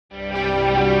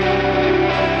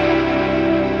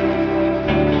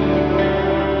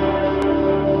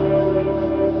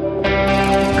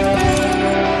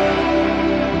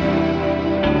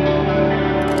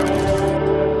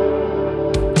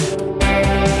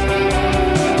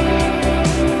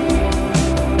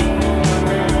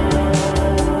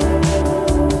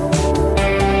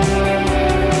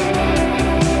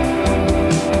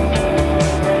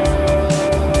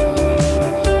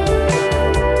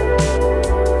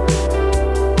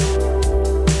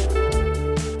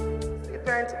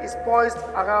poised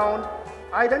around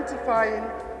identifying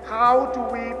how do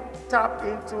we tap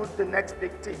into the next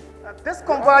big thing. This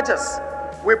converges.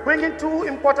 We're bringing two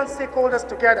important stakeholders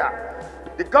together.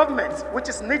 The government, which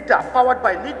is NIDA, powered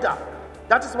by NIDA.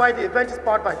 That is why the event is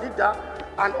powered by NIDA.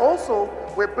 And also,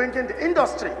 we're bringing the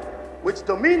industry, which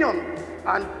Dominion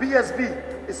and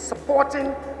BSV is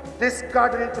supporting this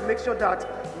gathering to make sure that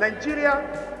Nigeria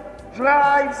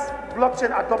drives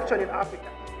blockchain adoption in Africa.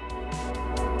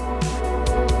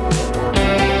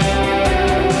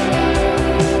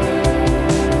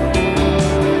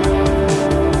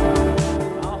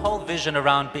 Vision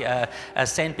around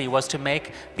SENPI was to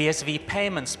make BSV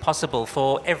payments possible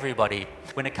for everybody.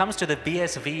 When it comes to the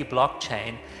BSV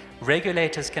blockchain,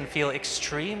 regulators can feel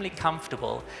extremely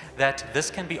comfortable that this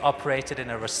can be operated in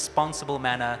a responsible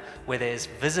manner where there's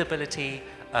visibility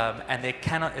and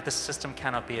the system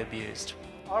cannot be abused.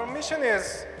 Our mission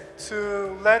is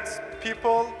to let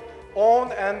people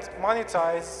own and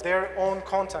monetize their own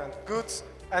content, goods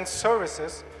and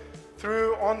services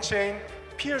through on-chain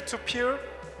peer-to-peer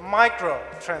micro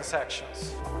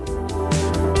transactions.